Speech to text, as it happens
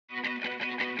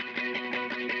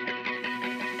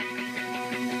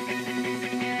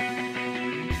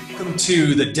Welcome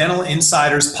to the Dental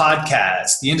Insiders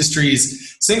Podcast, the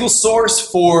industry's single source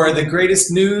for the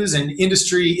greatest news and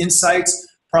industry insights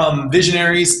from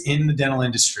visionaries in the dental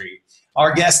industry.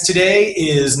 Our guest today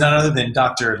is none other than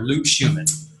Dr. Luke Shuman.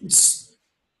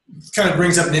 It kind of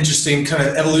brings up an interesting kind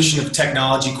of evolution of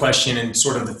technology question and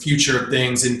sort of the future of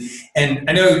things. And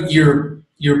I know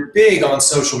you're big on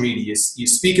social media. You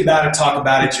speak about it, talk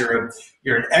about it.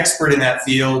 You're an expert in that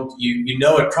field. You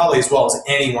know it probably as well as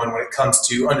anyone when it comes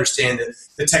to understand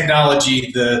the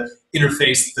technology, the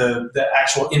interface, the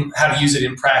actual how to use it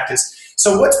in practice.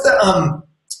 So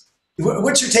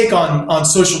what's your take on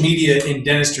social media in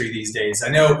dentistry these days? I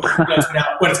know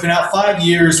it's been out 5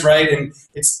 years, right? And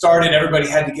it started, everybody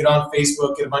had to get on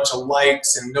Facebook, get a bunch of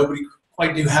likes, and nobody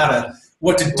quite knew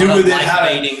what to do with it,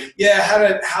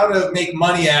 how to make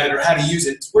money at it or how to use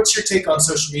it. What's your take on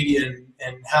social media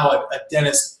and how a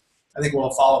dentist, I think we'll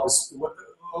follow this,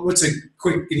 what's a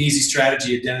quick and easy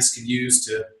strategy a dentist can use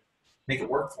to make it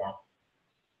work for them?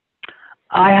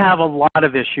 I have a lot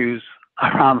of issues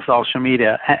around social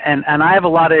media, and I have a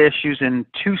lot of issues in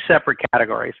two separate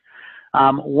categories.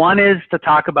 One is to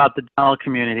talk about the dental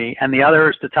community, and the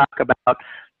other is to talk about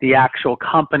the actual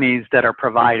companies that are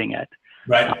providing it.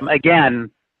 Right.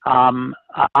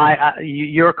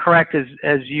 You're correct.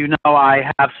 As you know,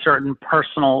 I have certain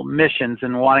personal missions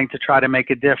in wanting to try to make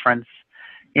a difference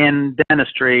in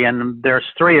dentistry, and there's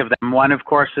three of them. One, of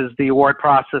course, is the award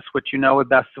process, which you know is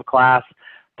best of class.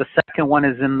 The second one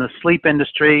is in the sleep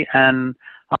industry, and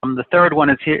the third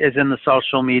one is in the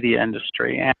social media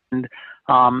industry. And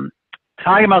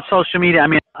talking about social media,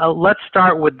 let's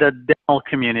start with the dental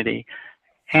community.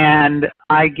 And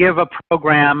I give a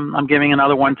program, I'm giving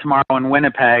another one tomorrow in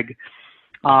Winnipeg.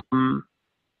 I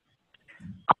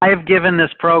have given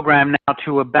this program now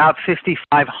to about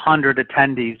 5,500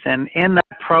 attendees. And in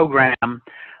that program,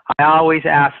 I always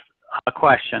ask a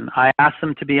question. I ask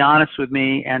them to be honest with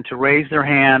me and to raise their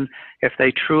hand if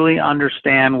they truly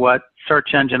understand what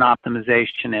search engine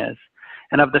optimization is.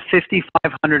 And of the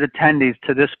 5,500 attendees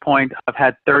to this point, I've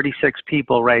had 36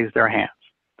 people raise their hands.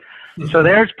 So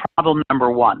there's problem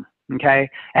number one, okay?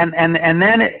 And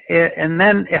then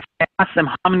if I ask them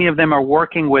how many of them are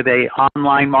working with a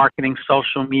online marketing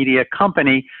social media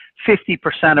company, 50%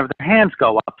 of their hands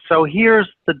go up. So here's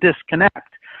the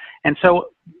disconnect. And so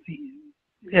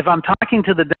if I'm talking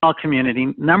to the dental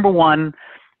community, number one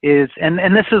is, and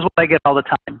this is what I get all the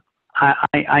time.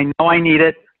 I know I need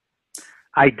it.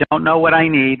 I don't know what I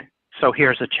need, so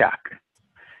here's a check.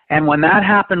 And when that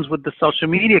happens with the social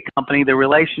media company, the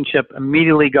relationship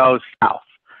immediately goes south.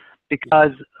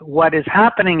 Because what is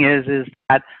happening is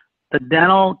that the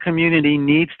dental community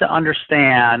needs to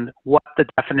understand what the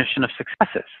definition of success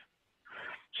is.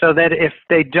 So that if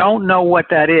they don't know what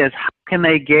that is, how can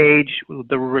they gauge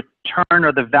the return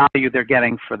or the value they're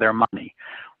getting for their money?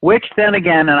 Which then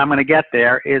again, and I'm going to get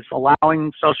there, is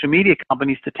allowing social media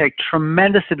companies to take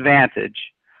tremendous advantage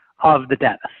of the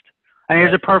dentist. And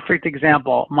here's a perfect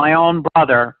example. My own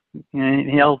brother,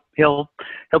 he'll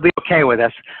be okay with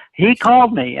this. He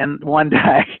called me one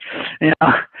day,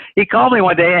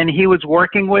 and he was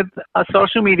working with a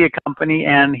social media company,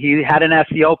 and he had an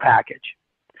SEO package.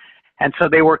 And so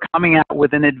they were coming out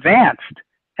with an advanced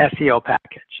SEO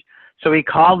package. So he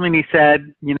called me and he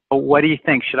said, what do you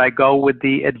think? Should I go with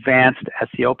the advanced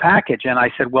SEO package? And I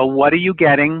said, well, what are you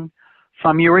getting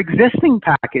from your existing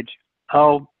package?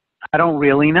 Oh, I don't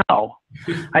really know.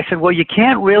 I said, well, you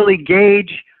can't really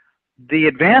gauge the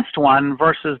advanced one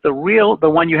versus the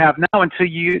one you have now until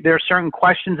there are certain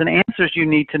questions and answers you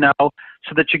need to know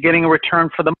so that you're getting a return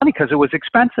for the money because it was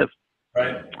expensive.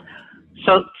 Right.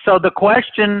 So the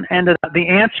question and the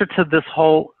answer to this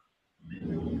whole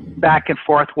back and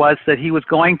forth was that he was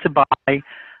going to buy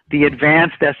the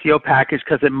advanced SEO package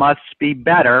because it must be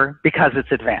better because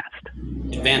it's advanced.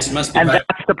 Advanced must be better.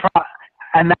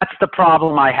 And that's the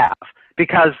problem I have,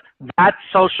 because that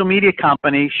social media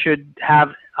company should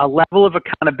have a level of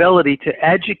accountability to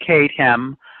educate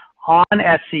him on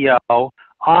SEO,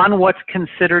 on what's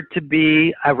considered to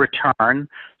be a return,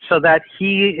 so that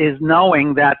he is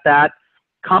knowing that that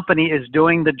company is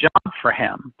doing the job for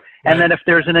him. And then if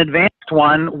there's an advanced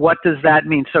one, what does that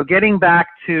mean? So getting back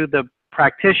to the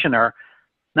practitioner,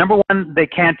 number one, they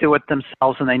can't do it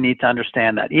themselves, and they need to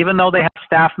understand that. Even though they have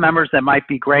staff members that might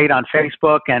be great on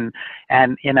Facebook and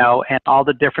all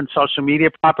the different social media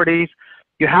properties,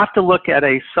 you have to look at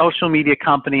a social media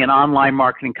company, an online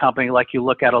marketing company, like you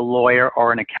look at a lawyer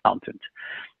or an accountant.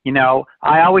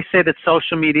 I always say that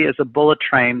social media is a bullet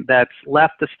train that's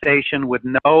left the station with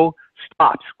no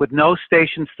stops, with no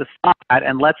stations to stop at,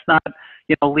 and let's not,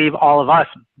 leave all of us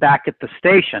back at the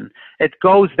station. It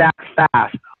goes that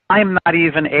fast. I'm not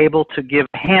even able to give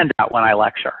a handout when I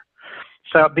lecture.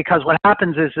 So, because what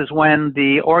happens is when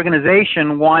the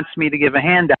organization wants me to give a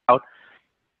handout,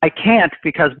 I can't,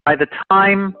 because by the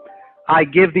time I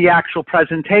give the actual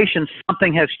presentation,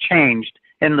 something has changed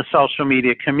in the social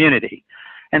media community.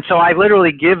 And so I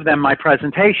literally give them my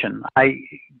presentation. I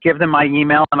give them my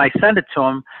email and I send it to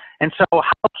them. And so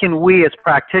how can we as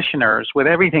practitioners, with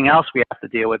everything else we have to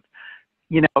deal with,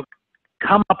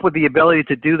 come up with the ability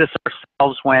to do this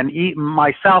ourselves when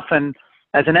myself and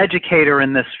as an educator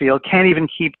in this field can't even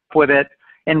keep up with it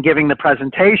in giving the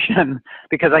presentation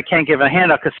because I can't give a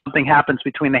handout because something happens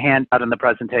between the handout and the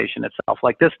presentation itself.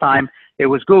 Like this time, it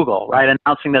was Google, right,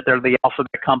 announcing that they're the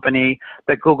Alphabet company,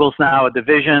 that Google's now a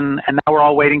division, and now we're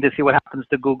all waiting to see what happens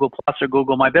to Google Plus or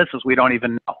Google My Business. We don't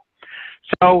even know.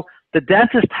 So the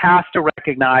dentist has to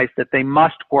recognize that they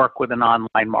must work with an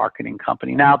online marketing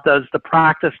company. Now, does the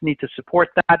practice need to support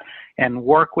that and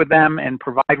work with them and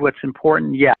provide what's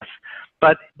important? Yes.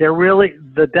 But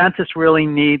the dentist really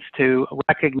needs to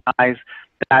recognize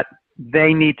that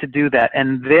they need to do that.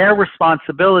 And their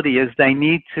responsibility is they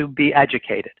need to be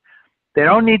educated. They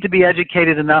don't need to be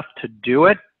educated enough to do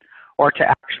it or to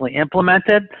actually implement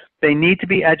it. They need to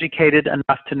be educated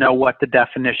enough to know what the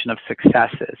definition of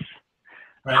success is.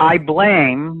 Right. I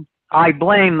blame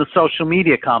the social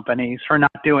media companies for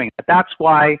not doing it. That's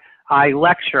why I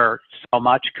lecture so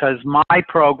much, because my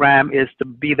program is to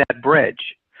be that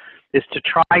bridge, is to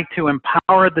try to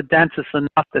empower the dentists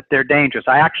enough that they're dangerous.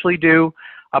 I actually do,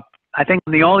 I think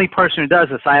I'm the only person who does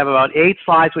this. I have about 8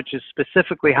 slides, which is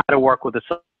specifically how to work with a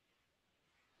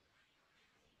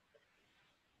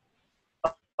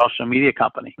social media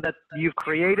company. That you've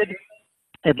created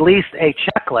at least a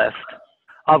checklist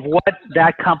of what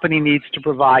that company needs to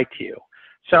provide to you.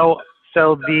 So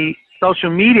the social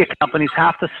media companies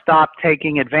have to stop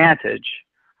taking advantage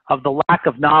of the lack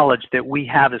of knowledge that we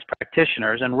have as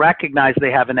practitioners and recognize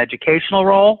they have an educational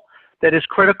role that is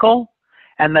critical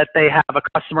and that they have a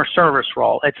customer service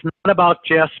role. It's not about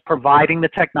just providing the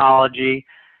technology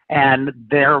and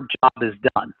their job is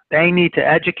done. They need to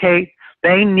educate.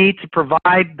 They need to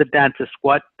provide the dentist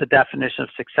what the definition of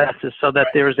success is so that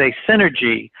there's a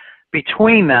synergy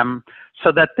between them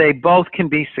so that they both can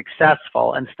be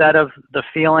successful instead of the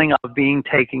feeling of being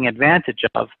taken advantage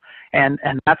of. And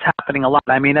that's happening a lot.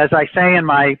 I mean, as I say in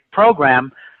my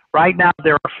program, right now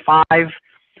there are 5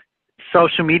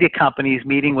 social media companies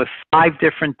meeting with 5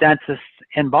 different dentists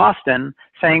in Boston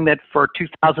saying that for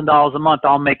 $2,000 a month,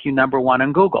 I'll make you #1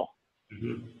 on Google.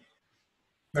 Mm-hmm.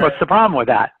 Right. What's the problem with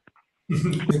that?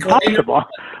 It's possible.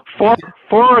 Four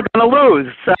are going to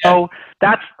lose. So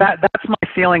that's my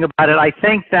feeling about it. I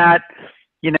think that,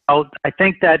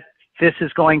 this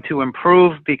is going to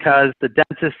improve because the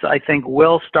dentists, I think,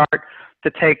 will start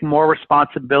to take more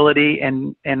responsibility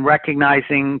in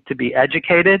recognizing to be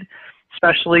educated.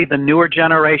 Especially the newer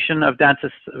generation of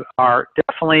dentists are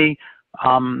definitely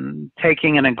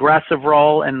taking an aggressive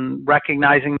role in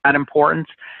recognizing that importance.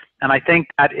 And I think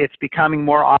that it's becoming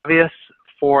more obvious.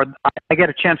 I get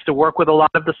a chance to work with a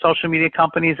lot of the social media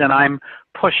companies, and I'm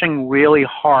pushing really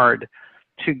hard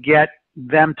to get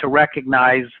them to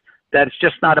recognize that it's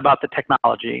just not about the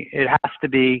technology. It has to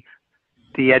be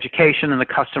the education and the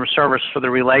customer service for the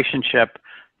relationship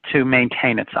to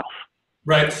maintain itself.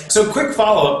 Right. So quick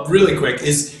follow-up, really quick,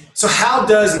 so how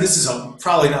does, and this is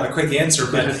probably not a quick answer,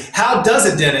 but how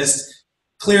does a dentist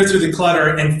clear through the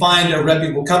clutter and find a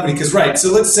reputable company? Because, right,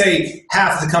 so let's say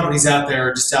half of the companies out there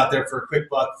are just out there for a quick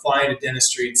buck, fly into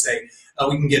dentistry and say, oh,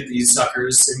 we can get these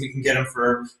suckers and we can get them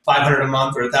for $500 a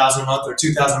month or $1,000 a month or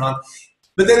 $2,000 a month.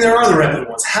 But then there are the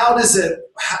reputable ones. How do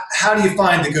you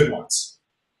find the good ones?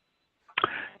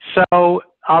 So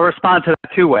I'll respond to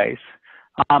that 2 ways.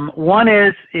 One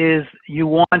is you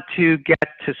want to get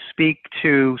to speak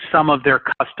to some of their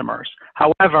customers.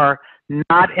 However,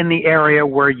 not in the area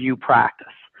where you practice.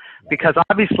 Because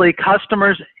obviously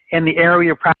customers in the area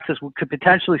you practice could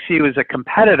potentially see you as a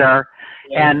competitor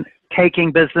and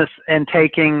taking business and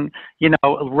taking,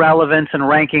 relevance and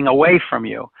ranking away from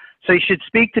you. So you should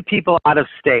speak to people out of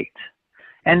state.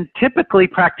 And typically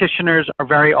practitioners are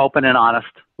very open and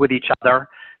honest with each other.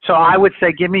 So I would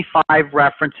say give me 5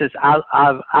 references out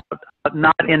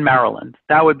not in Maryland.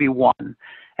 That would be 1.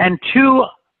 And 2,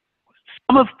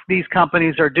 some of these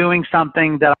companies are doing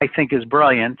something that I think is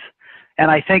brilliant. And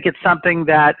I think it's something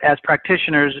that as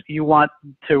practitioners you want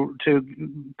to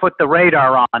put the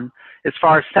radar on as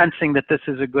far as sensing that this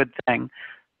is a good thing.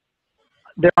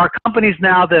 There are companies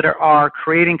now that are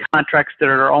creating contracts that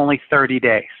are only 30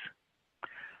 days.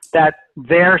 That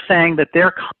they're saying that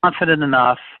they're confident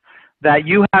enough that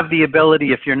you have the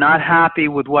ability, if you're not happy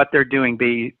with what they're doing,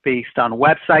 based on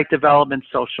website development,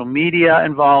 social media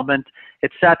involvement,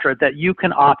 etc., that you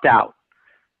can opt out.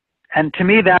 And to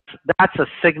me, that's a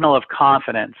signal of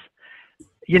confidence.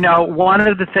 You know, one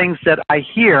of the things that I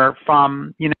hear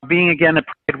from, you know, being again at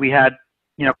Pride, we had,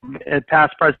 you know, at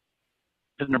past president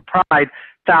of Pride,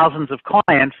 thousands of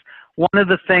clients. One of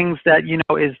the things that, you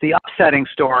know, is the upsetting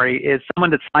story is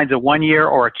someone that signs a 1-year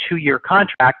or a 2-year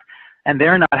contract and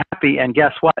they're not happy, and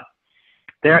guess what?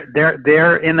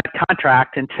 They're in that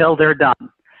contract until they're done.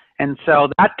 And so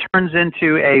that turns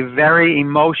into a very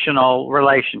emotional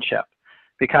relationship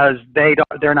because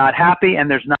they're not happy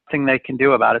and there's nothing they can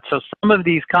do about it. So some of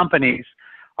these companies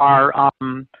are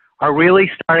really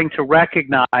starting to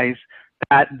recognize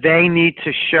that they need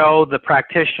to show the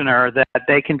practitioner that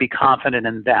they can be confident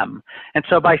in them. And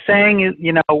so by saying,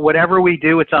 you know, whatever we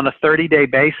do, it's on a 30-day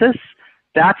basis,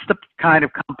 that's the kind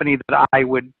of company that I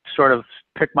would sort of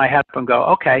pick my head up and go,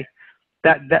 okay,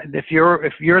 that if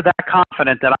you're that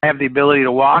confident that I have the ability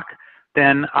to walk,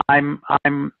 then I'm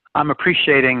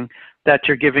appreciating that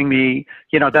you're giving me,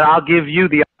 you know, that I'll give you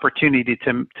the opportunity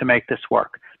to make this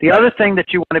work. The other thing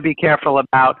that you want to be careful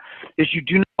about is you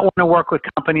do not want to work with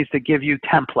companies that give you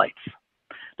templates.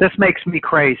 This makes me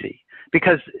crazy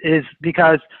because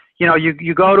you know,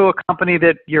 you go to a company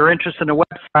that you're interested in a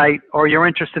website or you're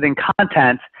interested in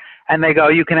content, and they go,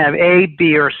 you can have A,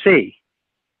 B, or C.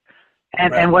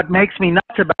 And Right. And what makes me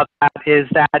nuts about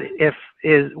that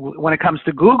is when it comes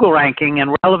to Google ranking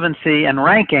and relevancy and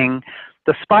ranking,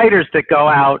 the spiders that go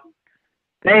out,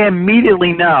 they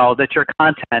immediately know that your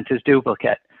content is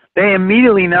duplicate. They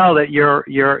immediately know that your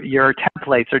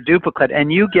templates are duplicate,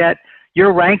 and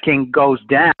your ranking goes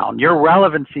down. Your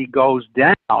relevancy goes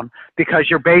down because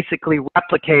you're basically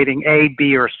replicating A,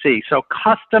 B, or C. So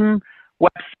custom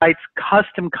websites,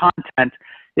 custom content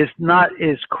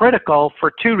is critical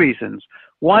for 2 reasons.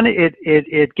 One,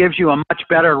 it gives you a much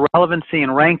better relevancy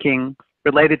and ranking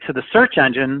related to the search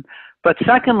engine. But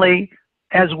secondly,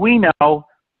 as we know,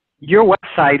 your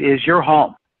website is your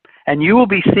home, and you will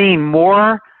be seen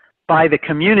more by the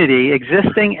community,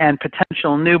 existing and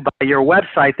potential new, by your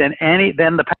website than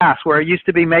the past, where it used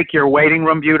to be make your waiting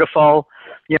room beautiful,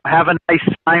 you know, have a nice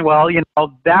sign. Well, you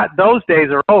know, those days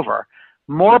are over.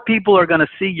 More people are going to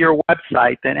see your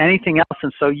website than anything else,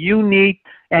 and so you need,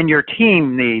 and your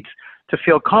team needs, to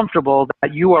feel comfortable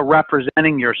that you are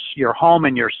representing your home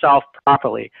and yourself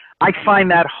properly. I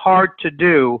find that hard to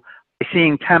do by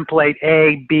seeing template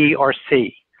A, B, or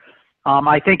C.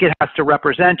 I think it has to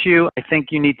represent you. I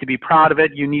think you need to be proud of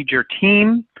it. You need your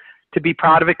team to be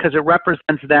proud of it because it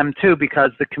represents them too,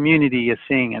 because the community is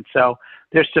seeing it. So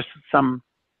there's just some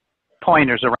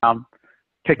pointers around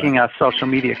picking a social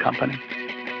media company.